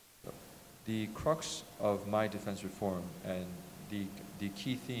 The crux of my defense reform and the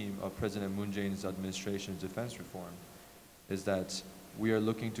key theme of President Moon Jae-in's administration's defense reform is that we are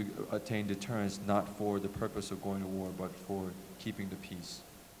looking to attain deterrence not for the purpose of going to war, but for keeping the peace.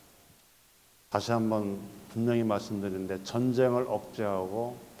 다시 한번 분명히 말씀드리는데 전쟁을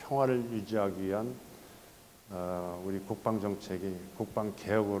억제하고 평화를 유지하기 위한 우리 국방 정책이 국방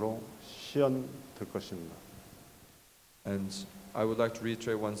개혁으로 실현될 것입니다. And I would like to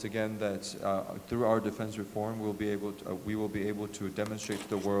reiterate once again that through our defense reform, we will be able to demonstrate to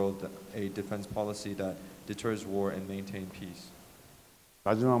the world a defense policy that deters war and maintain peace.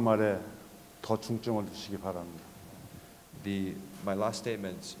 마지막 말에 더 중점을 두시기 바랍니다. My last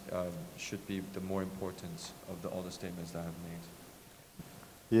statement should be the more important of all the statements that I have made.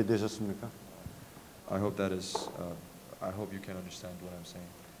 이해되셨습니까? I hope you can understand what I'm saying.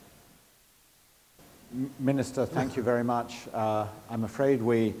 Minister, thank you very much. I'm afraid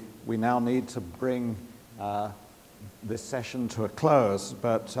we now need to bring this session to a close,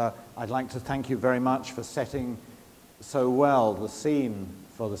 but I'd like to thank you very much for setting so well the scene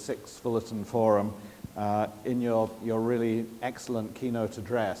for the 6th Fullerton Forum in your really excellent keynote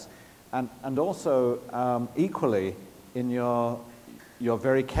address, and also equally in your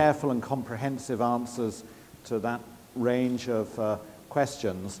very careful and comprehensive answers to that range of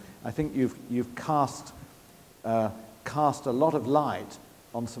questions. I think you've cast a lot of light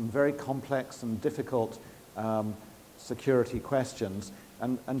on some very complex and difficult security questions,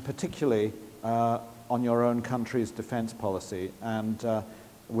 and particularly on your own country's defense policy. And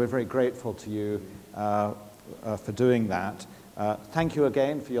we're very grateful to you for doing that. Thank you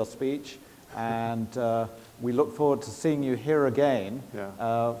again for your speech, and we look forward to seeing you here again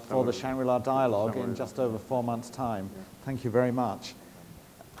for the Shangri-La Dialogue in just over 4 months' time. Thank you very much.